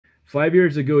5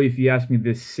 years ago, if you asked me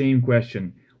this same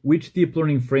question, which deep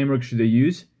learning framework should I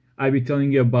use? I'd be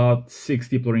telling you about 6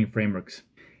 deep learning frameworks.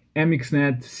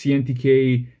 MXNet,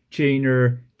 CNTK,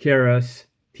 Chainer, Keras,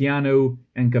 Tiano,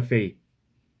 and Caffe.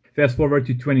 Fast forward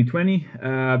to 2020,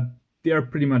 they are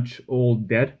pretty much all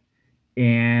dead,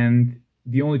 and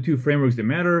the only 2 frameworks that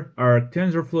matter are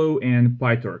TensorFlow and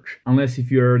PyTorch, unless if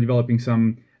you're developing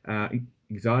some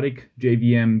exotic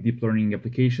JVM deep learning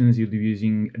applications, you'll be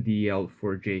using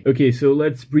DL4J. Okay, so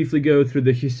let's briefly go through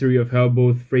the history of how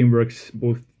both frameworks,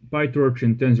 both PyTorch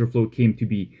and TensorFlow, came to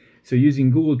be. So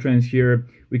using Google Trends here,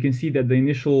 we can see that the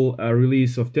initial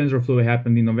release of TensorFlow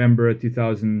happened in November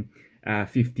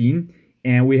 2015,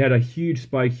 and we had a huge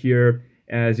spike here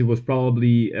as it was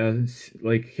probably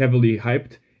like heavily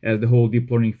hyped as the whole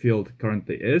deep learning field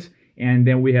currently is, and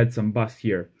then we had some bust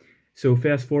here. So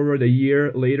fast forward a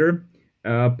year later,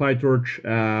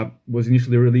 PyTorch was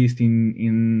initially released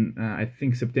in I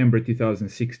think September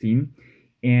 2016,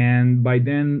 and by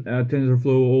then TensorFlow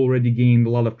already gained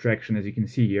a lot of traction, as you can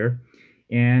see here,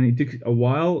 and it took a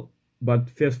while,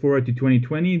 but fast forward to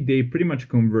 2020, they pretty much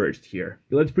converged here.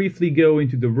 Let's briefly go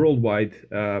into the worldwide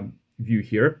view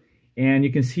here, and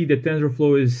you can see that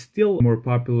TensorFlow is still more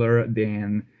popular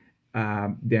than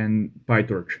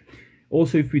PyTorch.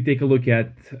 Also, if we take a look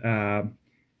at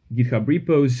GitHub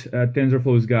repos,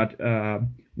 TensorFlow's got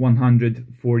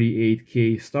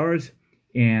 148k stars,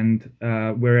 and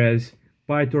whereas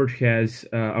PyTorch has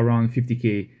around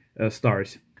 50k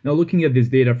stars. Now, looking at this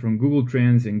data from Google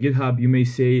Trends and GitHub, you may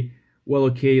say, well,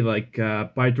 okay, like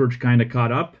PyTorch kind of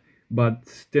caught up, but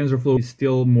TensorFlow is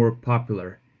still more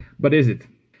popular. But is it?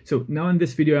 So now in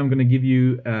this video, I'm going to give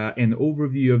you an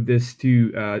overview of these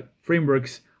 2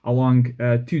 frameworks along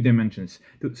 2 dimensions.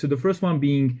 So the first one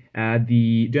being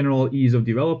the general ease of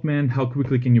development, how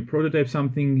quickly can you prototype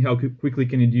something, how quickly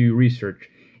can you do research.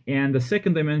 And the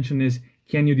second dimension is,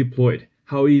 can you deploy it?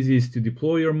 How easy is to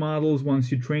deploy your models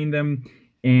once you train them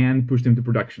and push them to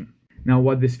production. Now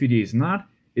what this video is not,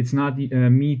 it's not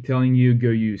me telling you go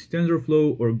use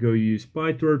TensorFlow or go use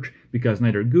PyTorch, because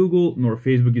neither Google nor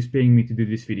Facebook is paying me to do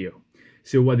this video.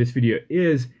 So what this video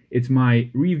is, it's my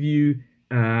review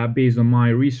based on my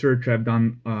research I've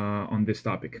done on this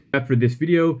topic. After this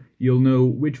video, you'll know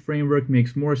which framework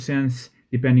makes more sense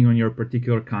depending on your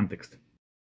particular context.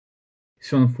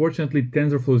 So unfortunately,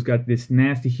 TensorFlow's got this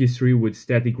nasty history with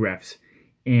static graphs,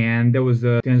 and that was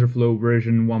the TensorFlow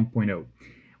version 1.0,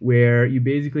 where you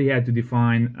basically had to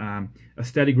define a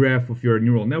static graph of your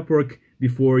neural network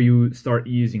before you start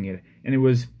using it. And it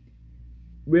was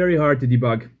very hard to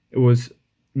debug. It was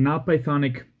not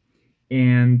Pythonic,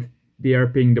 and they are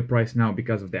paying the price now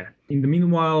because of that. In the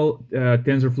meanwhile,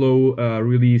 TensorFlow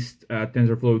released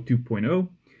TensorFlow 2.0,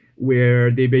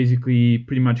 where they basically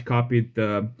pretty much copied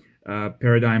the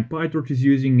paradigm PyTorch is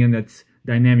using, and that's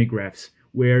dynamic graphs,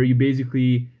 where you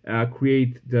basically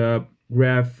create the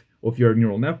graph of your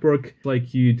neural network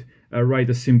like you'd write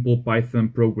a simple Python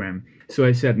program. So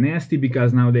I said nasty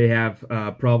because now they have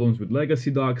problems with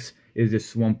legacy docs. Is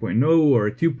this 1.0 or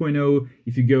 2.0?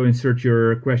 If you go and search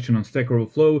your question on Stack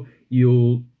Overflow,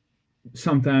 you'll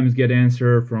sometimes get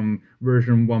answer from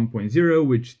version 1.0,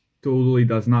 which totally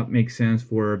does not make sense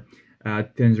for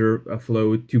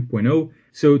TensorFlow 2.0.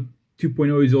 So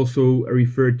 2.0 is also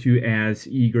referred to as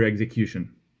eager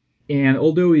execution. And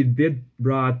although it did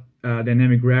brought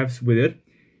dynamic graphs with it,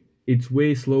 it's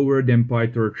way slower than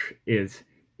PyTorch is,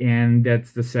 and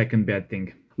that's the second bad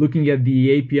thing. Looking at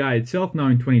the API itself now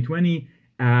in 2020,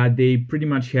 they pretty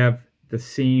much have the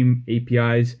same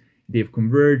APIs. They've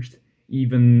converged.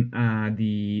 Even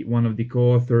one of the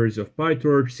co-authors of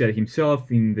PyTorch said himself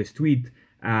in this tweet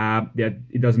that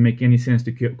it doesn't make any sense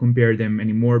to compare them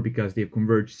anymore because they've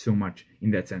converged so much in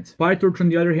that sense. PyTorch, on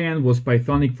the other hand, was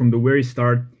Pythonic from the very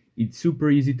start. It's super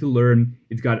easy to learn.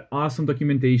 It's got awesome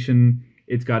documentation.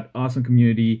 It's got awesome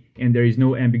community, and there is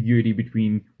no ambiguity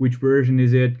between which version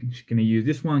is it. Can I use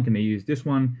this one? Can I use this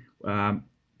one?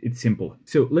 It's simple.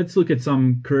 So let's look at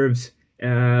some curves.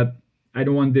 I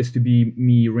don't want this to be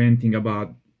me ranting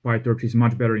about PyTorch is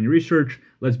much better in research.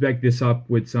 Let's back this up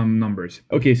with some numbers.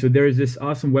 Okay, so there is this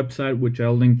awesome website, which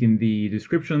I'll link in the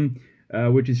description,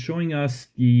 which is showing us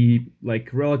the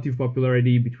relative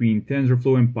popularity between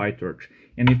TensorFlow and PyTorch.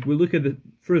 And if we look at the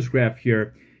first graph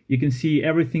here, you can see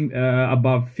everything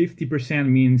above 50%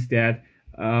 means that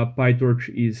PyTorch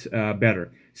is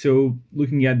better. So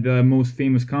looking at the most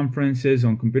famous conferences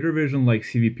on computer vision like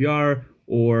CVPR,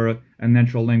 or a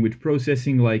natural language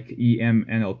processing like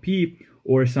EMNLP,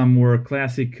 or some more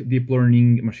classic deep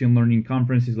learning, machine learning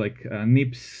conferences like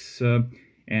NIPS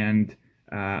and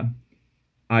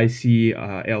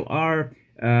ICLR,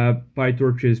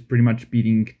 PyTorch is pretty much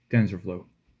beating TensorFlow.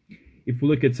 If we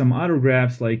look at some other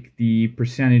graphs, like the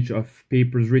percentage of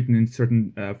papers written in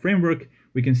certain framework,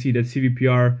 we can see that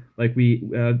CVPR, like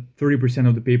 30%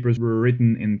 of the papers were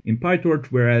written in PyTorch,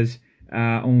 whereas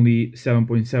only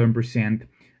 7.7%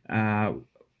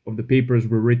 of the papers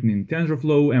were written in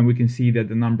TensorFlow, and we can see that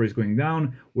the number is going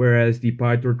down, whereas the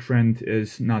PyTorch trend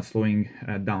is not slowing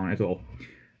down at all.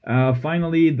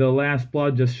 Finally, the last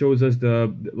plot just shows us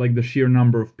the sheer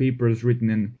number of papers written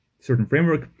in certain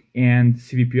framework, and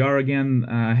CVPR again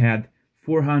had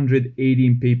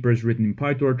 418 papers written in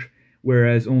PyTorch,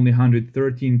 whereas only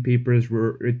 113 papers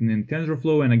were written in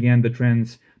TensorFlow, and again the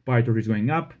trends, PyTorch is going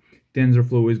up,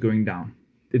 TensorFlow is going down.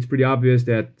 It's pretty obvious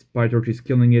that PyTorch is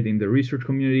killing it in the research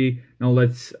community. Now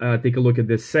let's take a look at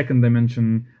this second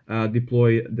dimension,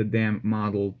 deploy the DAM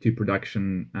model to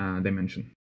production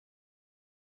dimension.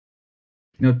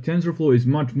 Now TensorFlow is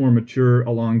much more mature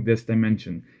along this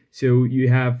dimension. So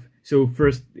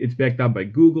first, it's backed up by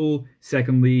Google.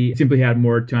 Secondly, it simply had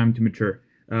more time to mature,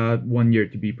 1 year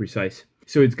to be precise.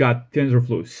 So it's got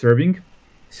TensorFlow serving.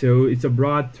 So it's a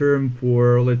broad term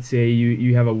for, let's say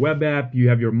you have a web app, you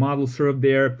have your model served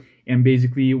there, and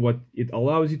basically what it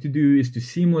allows you to do is to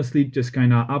seamlessly just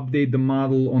kind of update the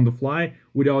model on the fly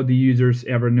without the users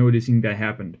ever noticing that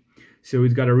happened. So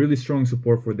it's got a really strong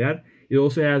support for that. It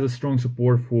also has a strong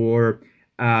support for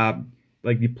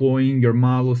like deploying your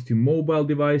models to mobile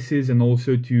devices and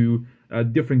also to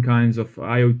different kinds of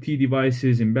IoT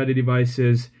devices, embedded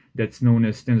devices, that's known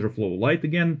as TensorFlow Lite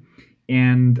again.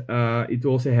 And it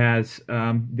also has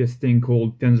this thing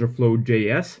called TensorFlow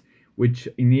JS, which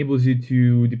enables you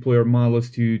to deploy your models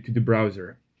to the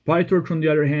browser. PyTorch, on the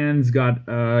other hand, has got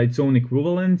its own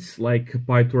equivalents like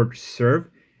PyTorch Serve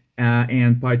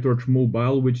and PyTorch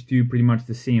Mobile, which do pretty much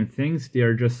the same things. They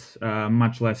are just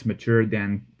much less mature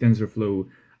than TensorFlow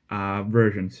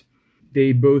versions.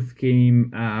 They both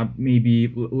came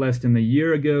maybe less than a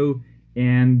year ago,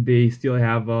 and they still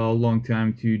have a long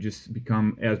time to just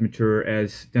become as mature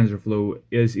as TensorFlow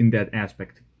is in that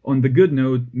aspect. On the good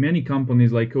note, many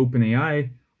companies like OpenAI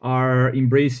are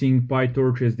embracing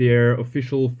PyTorch as their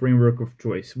official framework of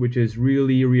choice, which is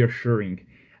really reassuring.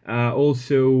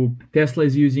 Also, Tesla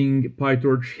is using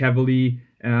PyTorch heavily,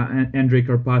 and Andrej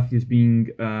Karpathy is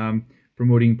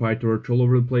promoting PyTorch all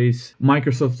over the place.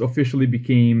 Microsoft officially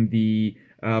became the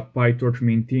PyTorch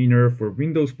maintainer for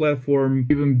Windows platform.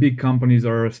 Even big companies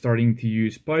are starting to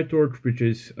use PyTorch, which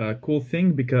is a cool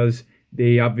thing because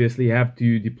they obviously have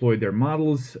to deploy their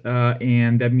models,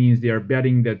 and that means they are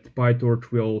betting that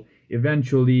PyTorch will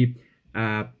eventually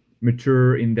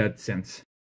mature in that sense.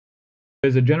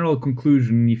 As a general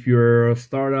conclusion, if you're a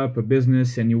startup, a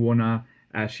business, and you want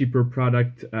a cheaper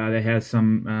product that has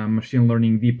some machine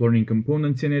learning, deep learning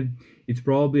components in it, it's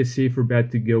probably a safer bet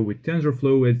to go with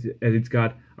TensorFlow as it's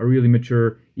got a really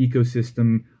mature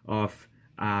ecosystem of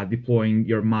deploying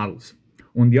your models.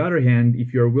 On the other hand,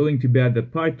 if you're willing to bet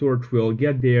that PyTorch will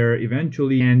get there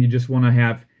eventually and you just want to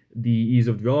have the ease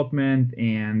of development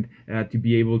and to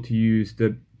be able to use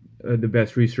the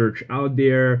best research out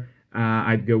there,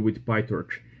 I'd go with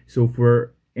PyTorch. So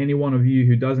for any one of you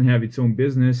who doesn't have its own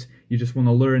business, you just want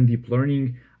to learn deep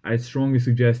learning, I strongly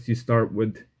suggest you start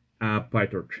with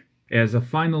PyTorch. As a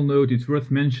final note, it's worth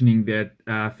mentioning that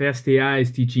FastAI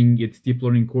is teaching its deep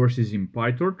learning courses in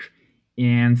PyTorch,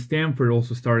 and Stanford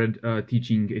also started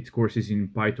teaching its courses in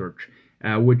PyTorch,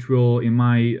 which will, in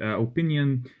my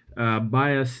opinion,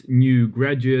 bias new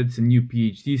graduates and new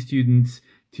PhD students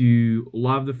to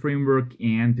love the framework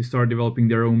and to start developing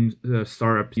their own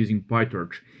startups using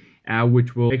PyTorch,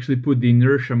 which will actually put the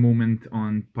inertia moment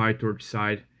on PyTorch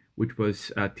side, which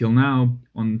was till now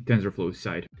on TensorFlow's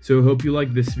side. So I hope you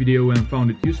liked this video and found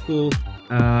it useful.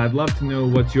 I'd love to know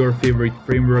what's your favorite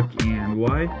framework and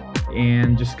why,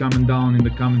 and just comment down in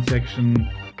the comment section,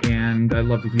 and I'd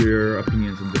love to hear your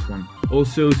opinions on this one.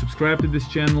 Also, subscribe to this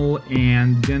channel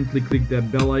and gently click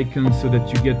that bell icon so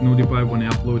that you get notified when I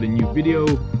upload a new video.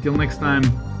 Until next time,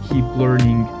 keep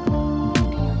learning.